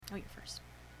Oh, you're first.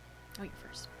 Oh, you're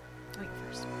first. Oh, you're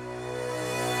first.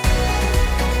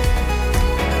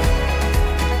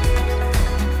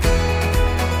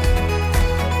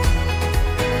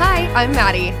 Hi, I'm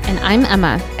Maddie. And I'm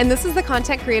Emma. And this is the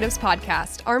Content Creatives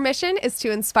Podcast. Our mission is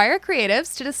to inspire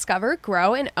creatives to discover,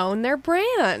 grow, and own their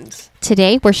brand.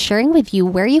 Today, we're sharing with you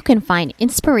where you can find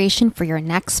inspiration for your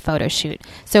next photo shoot.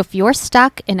 So if you're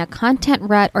stuck in a content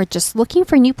rut or just looking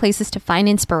for new places to find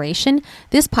inspiration,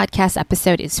 this podcast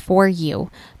episode is for you.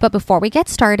 But before we get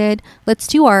started, let's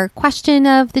do our question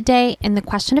of the day. And the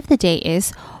question of the day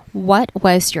is, what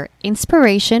was your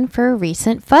inspiration for a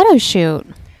recent photo shoot?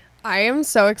 I am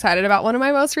so excited about one of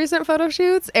my most recent photo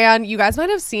shoots, and you guys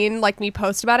might have seen me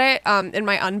post about it in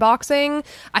my unboxing.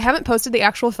 I haven't posted the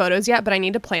actual photos yet, but I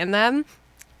need to plan them.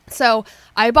 So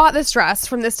I bought this dress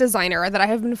from this designer that I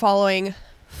have been following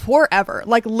forever,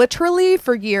 literally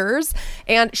for years,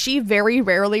 and she very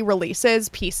rarely releases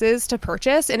pieces to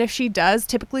purchase, and if she does,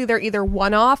 typically they're either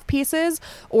one-off pieces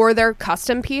or they're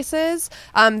custom pieces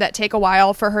that take a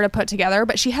while for her to put together.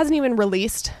 But she hasn't even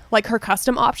released her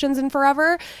custom options in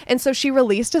forever, and so she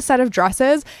released a set of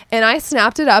dresses and I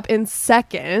snapped it up in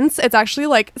seconds. It's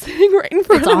actually sitting right in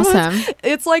front of us. Awesome.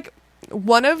 It's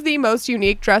one of the most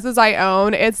unique dresses I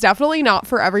own. It's definitely not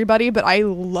for everybody, but I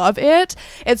love it.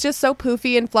 It's just so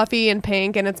poofy and fluffy and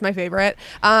pink, and it's my favorite.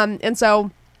 And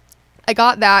so I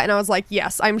got that, and I was like,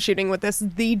 yes, I'm shooting with this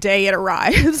the day it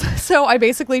arrives. So I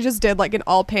basically just did an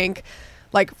all pink,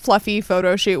 fluffy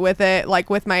photo shoot with it,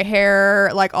 with my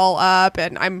hair all up,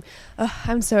 and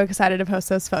I'm so excited to post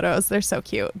those photos. They're so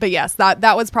cute. But yes,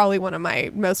 that was probably one of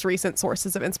my most recent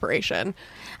sources of inspiration.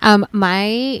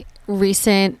 My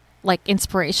recent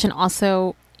inspiration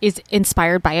also is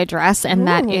inspired by a dress, and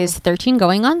that is 13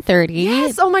 going on 30.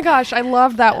 Yes. Oh my gosh. I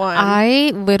love that one.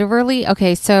 I literally,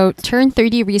 so turned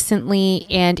 30 recently,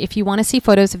 and if you want to see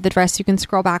photos of the dress, you can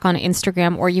scroll back on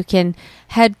Instagram, or you can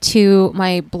head to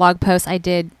my blog post. I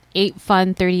did 8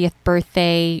 fun 30th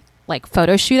birthday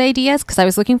photo shoot ideas, because I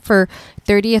was looking for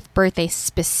 30th birthday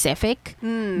specific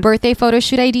birthday photo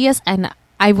shoot ideas, and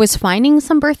I was finding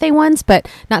some birthday ones, but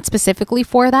not specifically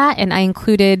for that. And I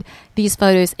included these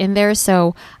photos in there.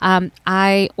 So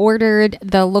I ordered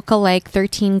the lookalike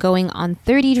 13 going on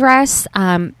 30 dress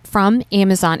from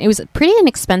Amazon. It was pretty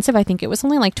inexpensive. I think it was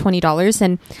only $20.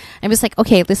 And I was like,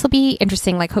 okay, this will be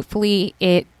interesting. Hopefully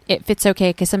it fits okay.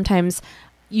 Because sometimes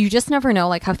you just never know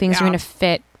how things are going to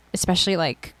fit, especially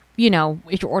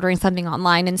if you're ordering something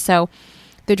online. And so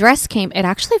the dress came, it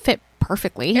actually fit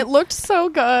perfectly. It looked so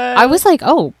good. I was like,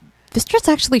 oh, this dress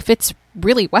actually fits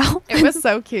really well. It was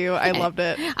so cute. I loved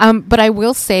it. But I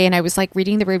will say, and I was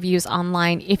reading the reviews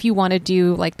online, if you want to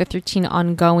do the 13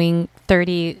 ongoing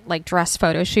 30 dress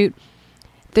photo shoot,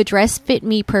 the dress fit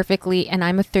me perfectly, and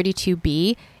I'm a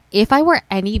 32B. If I were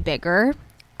any bigger,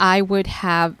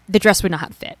 the dress would not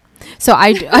have fit. So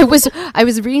I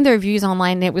was reading the reviews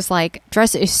online, and it was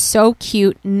dress is so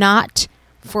cute, not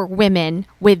for women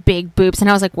with big boobs. And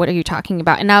I was like, what are you talking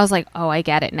about? And I was like, oh, I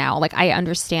get it now. I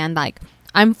understand.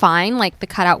 I'm fine. The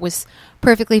cutout was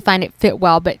perfectly fine. It fit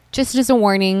well. But just as a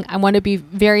warning, I want to be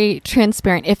very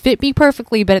transparent. It fit me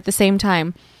perfectly, but at the same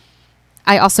time,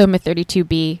 I also am a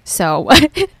 32B, so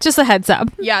just a heads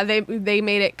up. Yeah, they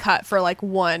made it cut for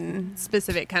one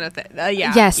specific kind of thing.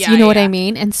 Yes, you know what I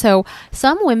mean? And so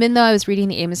some women, though, I was reading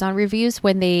the Amazon reviews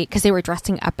because they were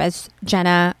dressing up as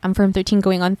Jenna. I'm from 13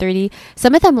 going on 30.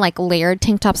 Some of them layered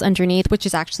tank tops underneath, which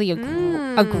is actually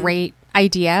a great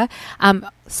idea.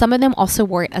 Some of them also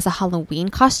wore it as a Halloween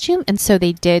costume, and so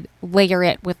they did layer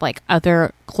it with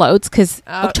other clothes, because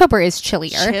October is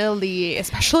chilly,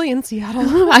 especially in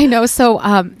Seattle. I know, so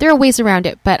there are ways around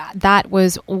it, but that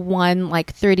was one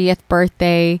 30th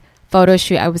birthday photo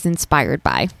shoot I was inspired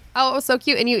by. Oh, it was so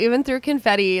cute. And you even threw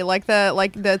confetti,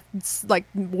 the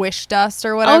wish dust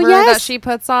or whatever that she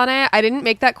puts on it. I didn't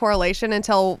make that correlation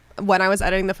until when I was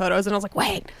editing the photos, and I was like,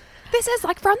 wait, this is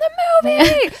from the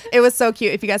movie. It was so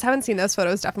cute. If you guys haven't seen those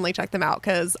photos, definitely check them out,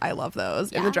 because I love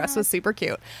those. And the dress was super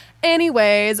cute.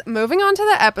 Anyways, moving on to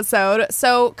the episode.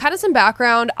 So kind of some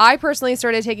background. I personally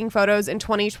started taking photos in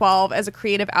 2012 as a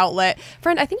creative outlet.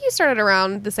 Friend, I think you started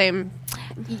around the same.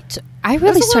 I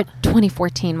really started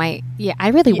 2014. I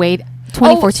really weighed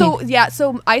 2014.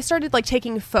 So I started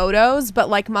taking photos, but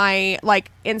my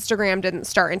Instagram didn't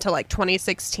start until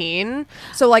 2016.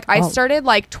 So I started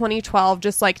 2012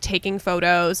 just taking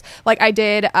photos. I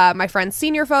did my friend's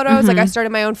senior photos. I started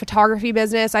my own photography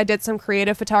business. I did some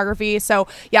creative photography. So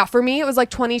yeah, for me it was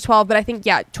 2012, but I think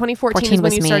 2014 is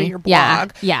when you started your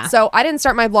blog. Yeah. So I didn't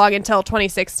start my blog until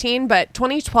 2016, but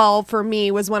 2012 for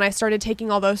me was when I started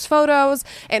taking all those photos.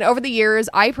 And over the years,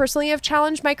 I personally have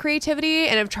challenged my creativity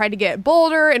and have tried to get bit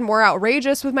bolder and more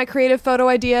outrageous with my creative photo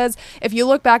ideas. If you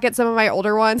look back at some of my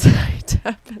older ones, I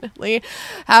definitely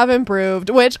have improved,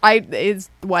 which is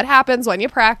what happens when you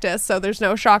practice. So there's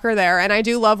no shocker there. And I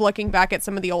do love looking back at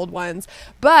some of the old ones.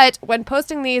 But when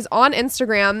posting these on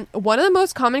Instagram, one of the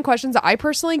most common questions that I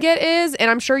personally get is, and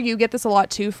I'm sure you get this a lot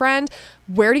too, friend,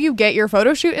 where do you get your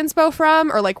photo shoot inspo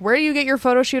from? Or like, where do you get your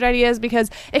photo shoot ideas? Because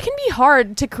it can be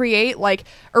hard to create like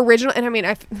original. And I mean,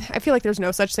 I feel like there's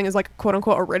no such thing as like quote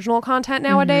unquote original content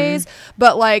nowadays,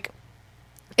 but like,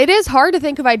 it is hard to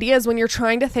think of ideas when you're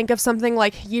trying to think of something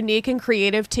like unique and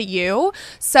creative to you.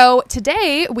 So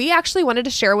today we actually wanted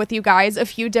to share with you guys a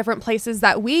few different places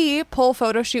that we pull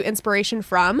photo shoot inspiration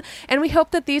from. And we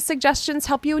hope that these suggestions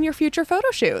help you in your future photo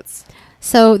shoots.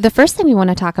 So the first thing we want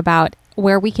to talk about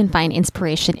where we can find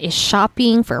inspiration is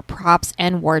shopping for props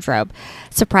and wardrobe.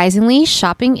 Surprisingly,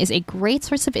 shopping is a great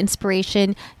source of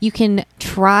inspiration. You can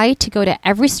try to go to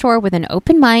every store with an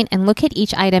open mind and look at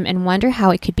each item and wonder how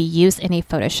it could be used in a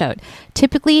photo shoot.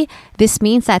 Typically, this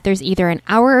means that there's either an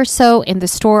hour or so in the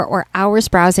store or hours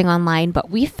browsing online, but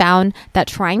we found that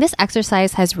trying this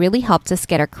exercise has really helped us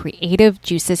get our creative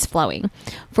juices flowing.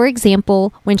 For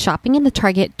example, when shopping in the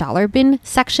Target dollar bin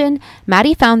section,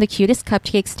 Maddie found the cutest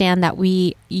cupcake stand that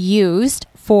we used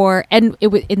and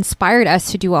it inspired us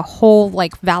to do a whole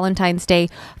like Valentine's Day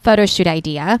photo shoot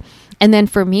idea. And then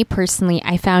for me personally,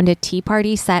 I found a tea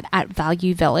party set at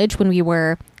Value Village when we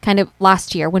were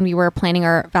last year when we were planning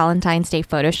our Valentine's Day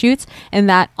photo shoots. And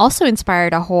that also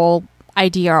inspired a whole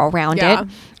idea around it.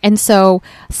 And so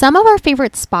some of our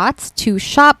favorite spots to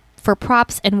shop for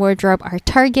props and wardrobe are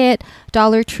Target,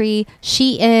 Dollar Tree,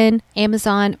 Shein,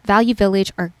 Amazon, Value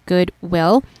Village, or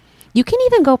Goodwill. You can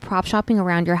even go prop shopping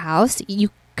around your house. You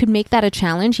could make that a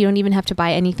challenge. You don't even have to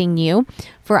buy anything new.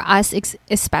 For us,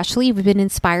 especially, we've been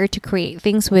inspired to create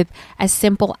things with as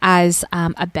simple as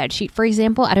a bed sheet, for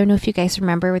example. I don't know if you guys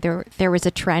remember there was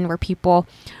a trend where people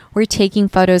were taking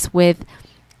photos with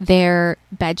their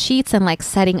bed sheets and like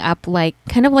setting up like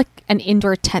kind of like an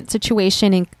indoor tent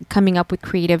situation and coming up with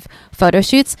creative photo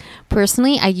shoots.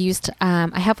 Personally, I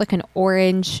have like an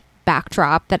orange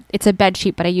backdrop that it's a bed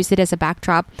sheet, but I use it as a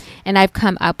backdrop, and I've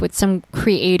come up with some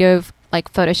creative like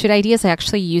photo shoot ideas. I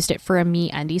actually used it for a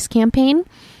MeUndies campaign.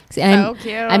 And so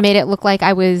cute. I made it look like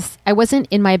I wasn't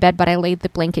in my bed, but I laid the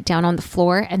blanket down on the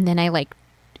floor, and then I like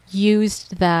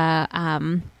used the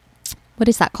what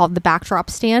is that called? The backdrop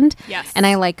stand. Yes. And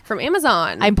I like from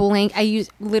Amazon. I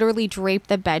literally draped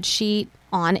the bed sheet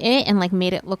on it and like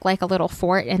made it look like a little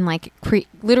fort and like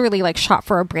literally like shot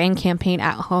for a brand campaign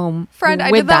at home. Friend,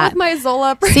 I did that with my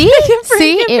Zola. See,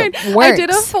 it works. I did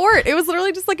a fort. It was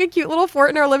literally just like a cute little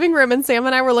fort in our living room, and Sam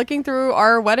and I were looking through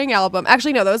our wedding album.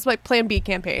 Actually, no, that was like Plan B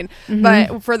campaign. Mm-hmm.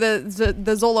 But for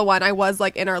the Zola one, I was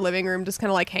like in our living room, just kind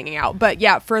of like hanging out. But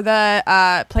yeah, for the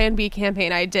Plan B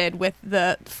campaign, I did with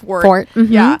the fort.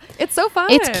 Mm-hmm. Yeah, it's so fun.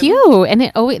 It's cute, and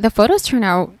the photos turn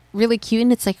out really cute,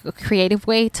 and it's like a creative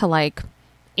way to like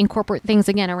incorporate things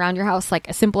again around your house, like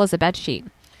as simple as a bed sheet.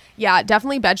 Yeah,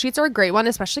 definitely bed sheets are a great one,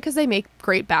 especially because they make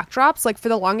great backdrops. Like for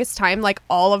the longest time, like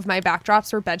all of my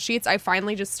backdrops were bed sheets. I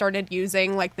finally just started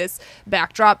using like this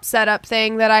backdrop setup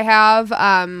thing that I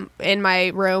have in my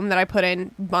room that I put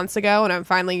in months ago, and I'm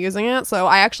finally using it. So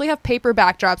I actually have paper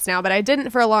backdrops now, but I didn't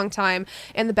for a long time.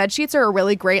 And the bed sheets are a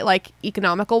really great like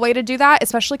economical way to do that,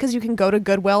 especially because you can go to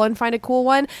Goodwill and find a cool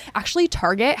one. Actually,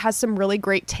 Target has some really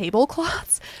great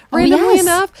tablecloths. Randomly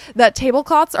enough, that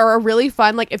tablecloths are a really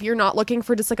fun, like if you're not looking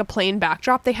for just like a plain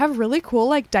backdrop, they have really cool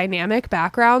like dynamic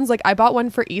backgrounds. Like I bought one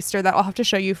for Easter that I'll have to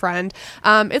show you, friend.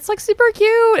 It's like super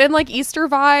cute and like Easter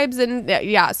vibes, and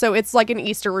yeah, so it's like an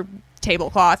Easter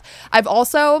tablecloth. I've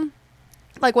also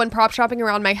like when prop shopping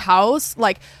around my house,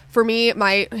 like for me,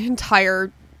 my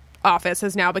entire office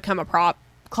has now become a prop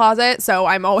closet, so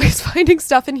I'm always finding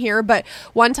stuff in here. But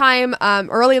one time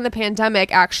early in the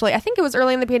pandemic, actually I think it was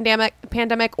early in the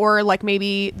pandemic or like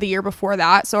maybe the year before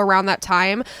that, so around that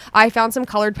time, I found some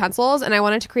colored pencils and I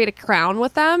wanted to create a crown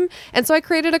with them, and so I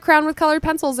created a crown with colored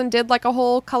pencils and did like a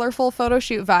whole colorful photo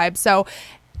shoot vibe. So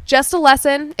just a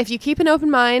lesson, if you keep an open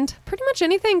mind, pretty much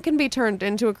anything can be turned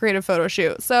into a creative photo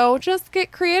shoot. So just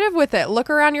get creative with it. Look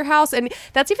around your house, and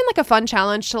that's even like a fun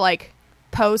challenge to like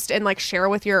post and like share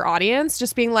with your audience,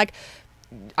 just being like,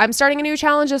 I'm starting a new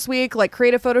challenge this week, like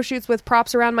creative photo shoots with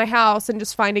props around my house and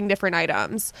just finding different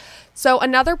items. So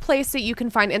another place that you can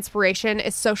find inspiration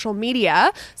is social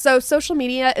media. So social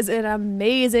media is an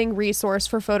amazing resource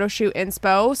for photo shoot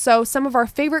inspo. So some of our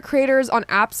favorite creators on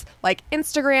apps like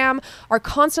Instagram are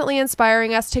constantly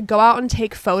inspiring us to go out and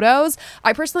take photos.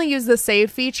 I personally use the save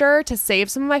feature to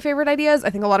save some of my favorite ideas. I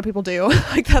think a lot of people do.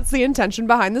 Like that's the intention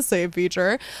behind the save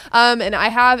feature. And I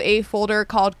have a folder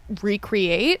called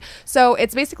Recreate. So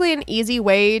it's basically an easy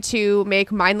way to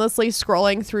make mindlessly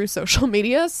scrolling through social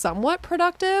media somewhat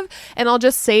productive. And I'll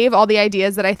just save all the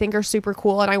ideas that I think are super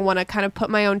cool and I want to kind of put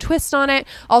my own twist on it.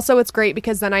 Also, it's great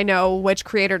because then I know which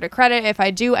creator to credit if I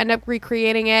do end up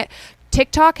recreating it.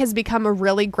 TikTok has become a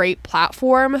really great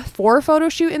platform for photo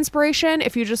shoot inspiration.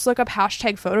 If you just look up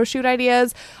hashtag photo shoot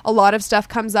ideas, a lot of stuff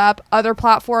comes up. Other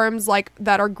platforms like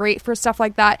that are great for stuff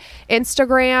like that.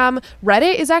 Instagram,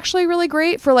 Reddit is actually really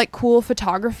great for like cool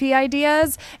photography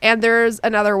ideas. And there's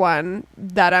another one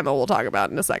that Emma will talk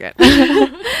about in a second.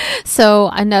 So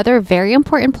another very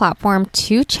important platform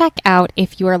to check out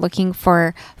if you are looking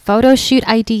for photo shoot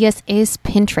ideas is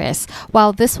Pinterest.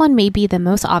 While this one may be the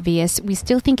most obvious, we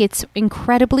still think it's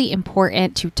incredibly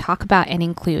important to talk about and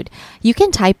include. You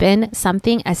can type in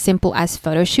something as simple as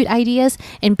photo shoot ideas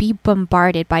and be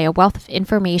bombarded by a wealth of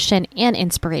information and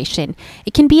inspiration.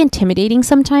 It can be intimidating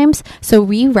sometimes, so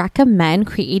we recommend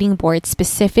creating boards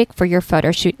specific for your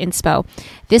photo shoot inspo.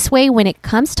 This way, when it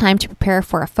comes time to prepare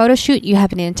for a photo shoot, you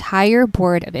have an entire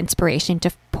board of inspiration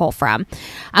to pull from.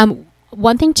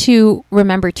 One thing to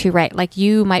remember too, right? Like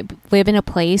you might live in a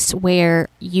place where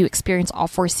you experience all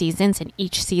 4 seasons and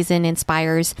each season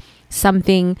inspires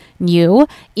something new.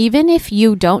 Even if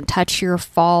you don't touch your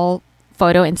fall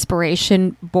photo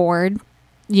inspiration board,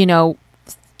 you know,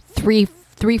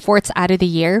 three-fourths out of the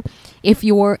year, if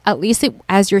you're at least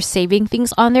as you're saving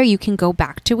things on there, you can go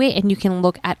back to it and you can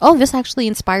look at, oh, this actually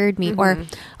inspired me, or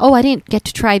oh, I didn't get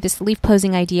to try this leaf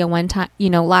posing idea one time, you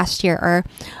know, last year, or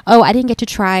oh, I didn't get to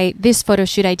try this photo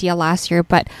shoot idea last year,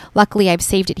 but luckily I've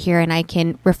saved it here and I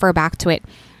can refer back to it.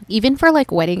 Even for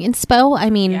like wedding inspo,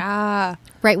 I mean,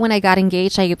 right when I got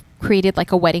engaged, I created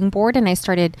like a wedding board and I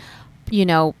started, you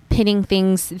know, pinning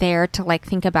things there to like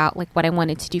think about like what I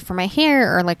wanted to do for my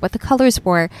hair or like what the colors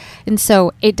were. And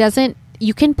so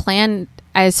you can plan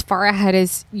as far ahead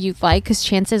as you'd like, because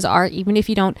chances are, even if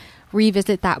you don't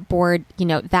revisit that board, you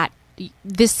know, that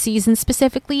this season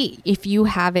specifically, if you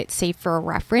have it saved for a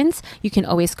reference, you can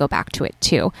always go back to it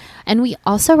too. And we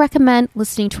also recommend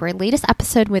listening to our latest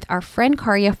episode with our friend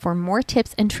Karya for more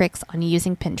tips and tricks on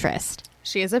using Pinterest.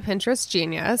 She is a Pinterest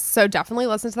genius, so definitely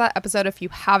listen to that episode if you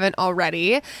haven't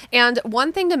already. And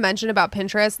one thing to mention about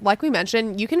Pinterest, like we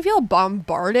mentioned, you can feel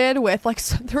bombarded with like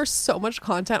there's so much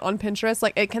content on Pinterest.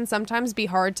 Like it can sometimes be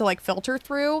hard to like filter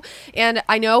through. And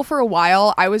I know for a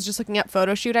while I was just looking at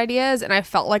photo shoot ideas and I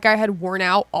felt like I had worn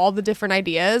out all the different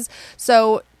ideas.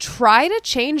 So try to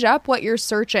change up what you're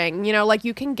searching. You know, like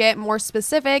you can get more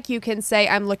specific. You can say,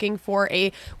 I'm looking for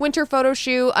a winter photo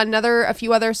shoot. A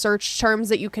few other search terms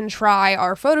that you can try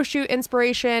are photo shoot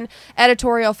inspiration,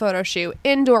 editorial photo shoot,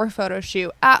 indoor photo shoot,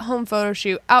 at-home photo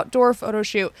shoot, outdoor photo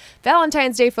shoot,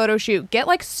 Valentine's Day photo shoot. Get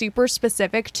like super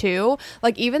specific too.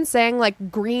 Like even saying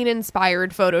like green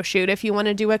inspired photo shoot if you want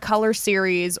to do a color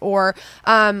series, or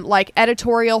like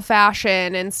editorial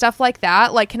fashion and stuff like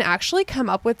that, like can actually come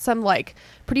up with some like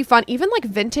pretty fun, even like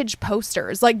vintage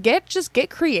posters. Like get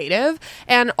creative.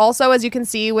 And also, as you can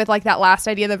see with like that last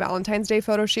idea, the Valentine's Day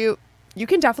photo shoot, you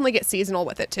can definitely get seasonal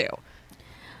with it too.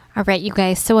 All right, you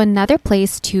guys. So another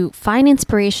place to find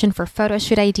inspiration for photo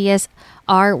shoot ideas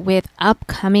are with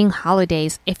upcoming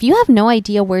holidays. If you have no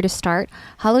idea where to start,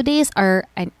 holidays are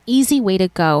an easy way to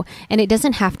go, and it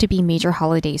doesn't have to be major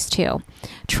holidays too.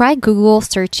 Try Google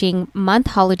searching month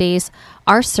holidays.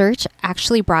 Our search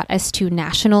actually brought us to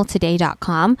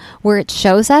nationaltoday.com, where it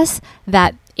shows us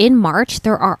that in March,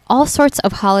 there are all sorts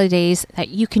of holidays that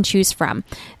you can choose from.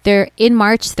 In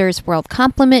March, there's World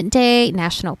Compliment Day,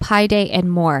 National Pie Day, and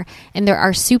more. And there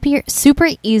are super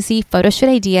easy photo shoot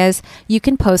ideas you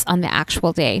can post on the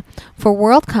actual day. For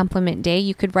World Compliment Day,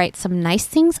 you could write some nice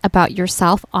things about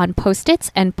yourself on Post-its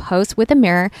and pose with a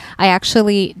mirror. I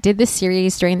actually did this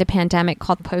series during the pandemic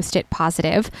called Post-it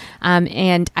Positive,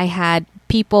 and I had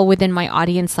people within my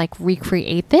audience like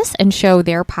recreate this and show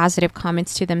their positive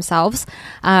comments to themselves.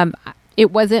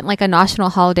 It wasn't like a national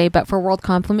holiday, but for World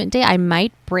Compliment Day, I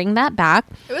might bring that back.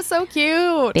 It was so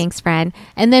cute. Thanks, friend.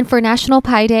 And then for National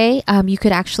Pie Day, you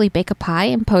could actually bake a pie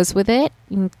and pose with it,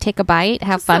 and take a bite,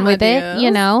 have fun with it,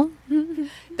 you know?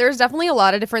 There's definitely a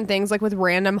lot of different things like with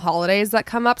random holidays that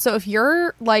come up. So if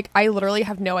you're like, I literally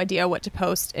have no idea what to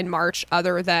post in March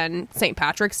other than St.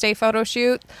 Patrick's Day photo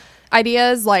shoot,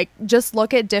 ideas, like just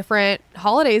look at different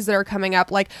holidays that are coming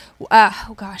up. Like,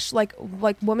 like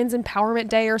Women's Empowerment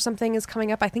Day or something is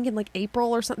coming up. I think in like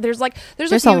April or something. There's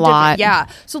a few lot. Yeah.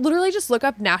 So literally just look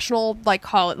up national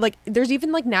like there's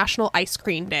even like National Ice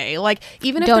Cream Day. Like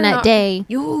even if Donut Day.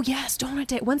 Oh yes, Donut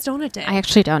Day. When's Donut Day? I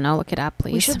actually don't know. Look it up,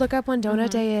 please. We should look up when Donut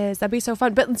Day is. That'd be so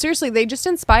fun. But seriously, they just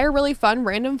inspire really fun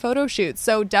random photo shoots.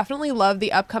 So definitely love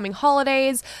the upcoming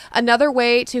holidays. Another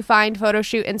way to find photo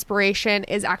shoot inspiration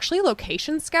is actually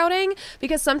location scouting,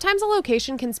 because sometimes a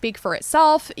location can speak for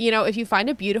itself. You know, if you find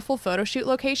a beautiful photo shoot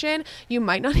location, you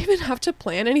might not even have to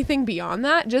plan anything beyond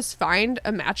that. Just find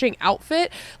a matching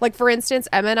outfit. Like for instance,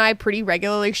 Emma and I pretty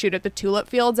regularly shoot at the tulip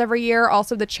fields every year.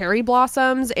 Also the cherry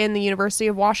blossoms in the University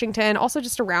of Washington, also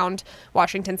just around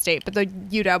Washington State, but the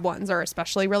UW ones are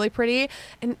especially really pretty.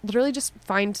 And literally just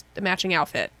find a matching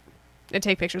outfit and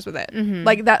take pictures with it.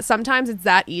 Like that, sometimes it's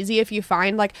that easy if you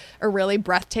find like a really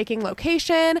breathtaking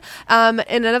location. And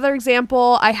another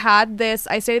example, I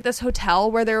stayed at this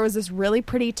hotel where there was this really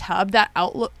pretty tub that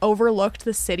overlooked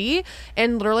the city,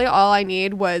 and literally all I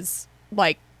need was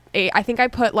like I think I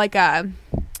put like a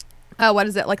what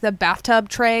is it, like the bathtub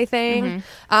tray thing,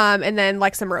 and then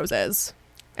like some roses,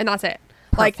 and that's it.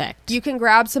 Perfect. Like you can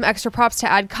grab some extra props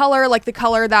to add color. Like the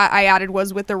color that I added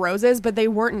was with the roses, but they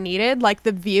weren't needed. Like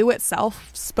the view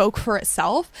itself spoke for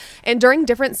itself. And during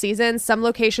different seasons, some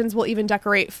locations will even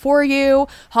decorate for you.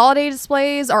 Holiday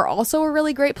displays are also a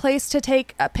really great place to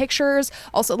take pictures.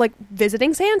 Also like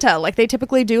visiting Santa, like they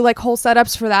typically do like whole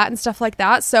setups for that and stuff like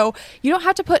that. So you don't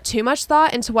have to put too much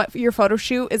thought into what your photo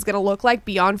shoot is going to look like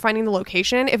beyond finding the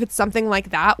location, if it's something like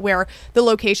that where the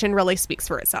location really speaks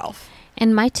for itself.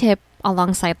 And my tip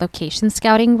alongside location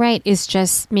scouting, right, is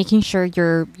just making sure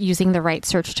you're using the right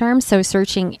search terms. So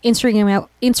searching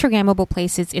Instagrammable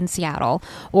places in Seattle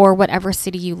or whatever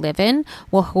city you live in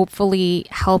will hopefully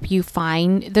help you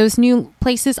find those new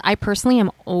places. I personally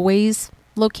am always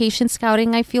location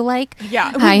scouting, I feel like.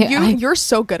 Yeah, you're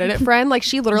so good at it, friend. Like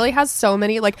she literally has so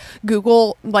many like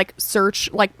Google like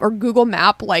search like or Google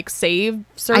Map like save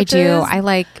searches. I do. I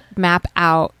like map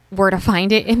out where to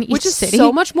find it in each which is city.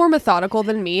 So much more methodical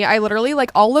than me. I literally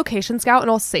like I'll location scout and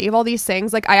I'll save all these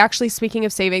things. Like I actually, speaking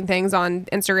of saving things on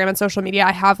Instagram and social media,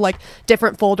 I have like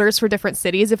different folders for different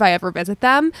cities if I ever visit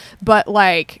them. But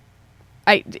like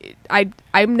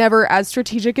I'm never as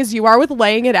strategic as you are with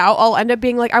laying it out. I'll end up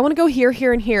being like, I want to go here,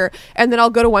 here, and here. And then I'll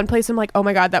go to one place and I'm like, oh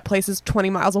my God, that place is 20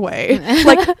 miles away.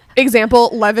 Like, example,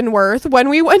 Leavenworth. When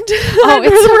we went to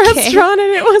the restaurant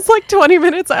and it was like 20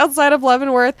 minutes outside of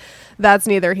Leavenworth. That's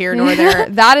neither here nor there.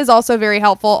 That is also very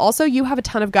helpful. Also, you have a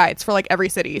ton of guides for like every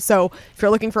city. So if you're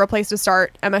looking for a place to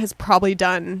start, Emma has probably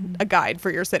done a guide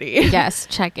for your city. Yes,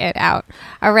 check it out.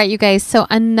 All right, you guys. So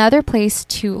another place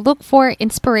to look for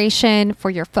inspiration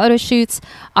for your photo shoots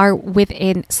are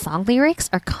within song lyrics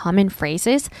or common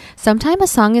phrases. Sometimes a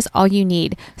song is all you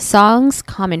need. Songs,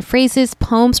 common phrases,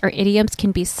 poems, or idioms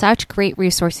can be such great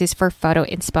resources for photo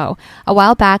inspo. A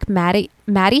while back,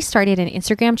 Maddie started an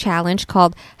Instagram challenge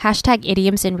called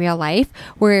 #idioms in real life,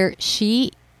 where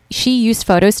she used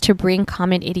photos to bring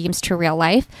common idioms to real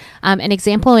life. An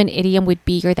example of an idiom would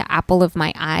be "you're the apple of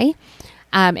my eye."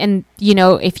 And you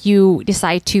know, if you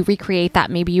decide to recreate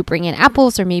that, maybe you bring in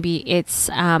apples, or maybe it's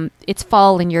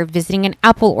fall and you're visiting an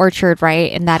apple orchard,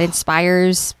 right? And that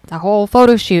inspires the whole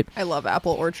photo shoot. I love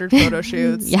apple orchard photo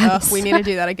shoots. Yes. We need to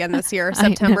do that again this year.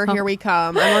 September, here we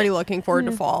come. I'm already looking forward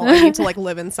to fall. I need to like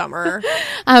live in summer.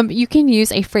 You can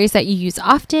use a phrase that you use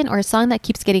often or a song that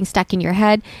keeps getting stuck in your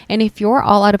head. And if you're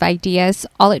all out of ideas,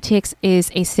 all it takes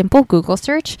is a simple Google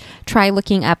search. Try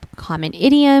looking up common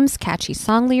idioms, catchy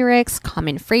song lyrics,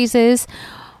 common phrases.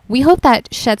 We hope that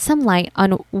sheds some light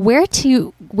on where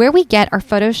we get our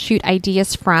photo shoot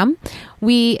ideas from.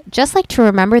 We just like to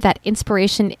remember that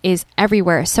inspiration is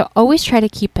everywhere, so always try to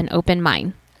keep an open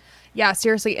mind. Yeah,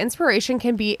 seriously, inspiration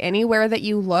can be anywhere that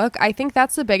you look. I think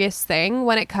that's the biggest thing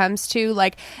when it comes to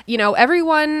like, you know,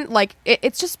 everyone, like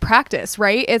it's just practice,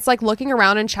 right? It's like looking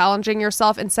around and challenging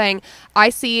yourself and saying, I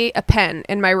see a pen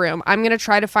in my room. I'm going to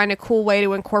try to find a cool way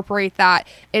to incorporate that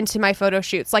into my photo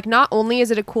shoots. Like not only is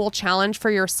it a cool challenge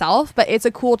for yourself, but it's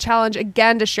a cool challenge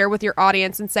again to share with your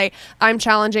audience and say, I'm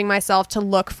challenging myself to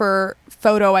look for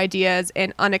photo ideas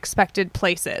in unexpected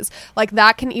places. Like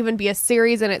that can even be a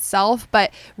series in itself,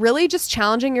 but really just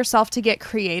challenging yourself to get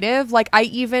creative. Like I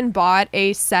even bought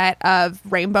a set of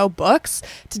rainbow books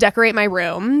to decorate my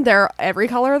room. They're every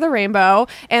color of the rainbow.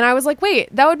 And I was like,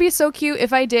 wait, that would be so cute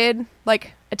if I did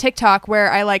like a TikTok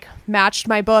where I like matched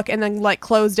my book and then like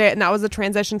closed it and that was the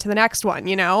transition to the next one,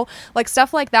 you know? Like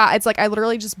stuff like that. It's like I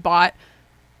literally just bought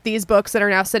these books that are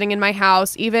now sitting in my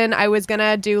house. Even I was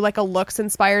gonna do like a looks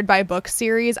inspired by book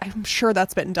series. I'm sure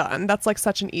that's been done. That's like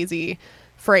such an easy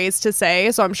phrase to say,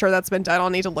 so I'm sure that's been done.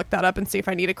 I'll need to look that up and see if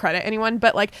I need to credit anyone,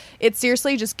 but like, it's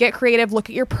seriously just get creative.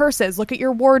 Look at your purses, look at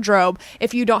your wardrobe.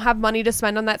 If you don't have money to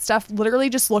spend on that stuff,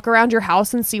 literally just look around your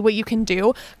house and see what you can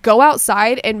do. Go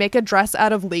outside and make a dress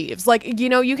out of leaves. Like, you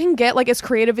know, you can get like as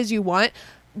creative as you want.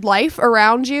 Life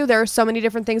around you, there are so many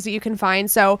different things that you can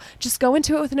find, so just go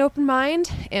into it with an open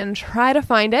mind and try to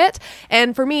find it.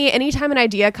 And for me, anytime an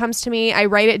idea comes to me, I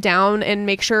write it down and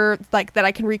make sure like that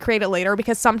I can recreate it later,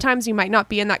 because sometimes you might not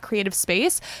be in that creative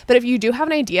space. But if you do have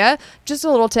an idea, just a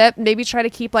little tip, maybe try to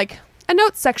keep like a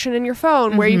notes section in your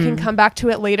phone where you can come back to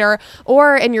it later,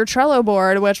 or in your Trello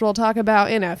board, which we'll talk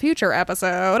about in a future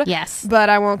episode. Yes. But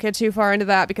I won't get too far into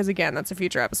that because, again, that's a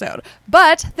future episode.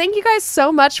 But thank you guys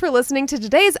so much for listening to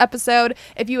today's episode.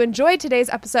 If you enjoyed today's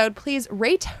episode, please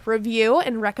rate, review,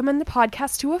 and recommend the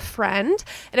podcast to a friend.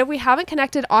 And if we haven't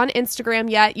connected on Instagram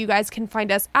yet, you guys can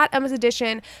find us at Emma's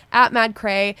Edition, at Mad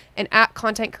Cray, and at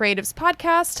Content Creatives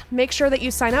Podcast. Make sure that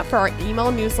you sign up for our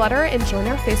email newsletter and join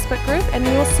our Facebook group, and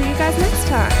we will see you guys next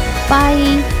time.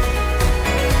 Bye.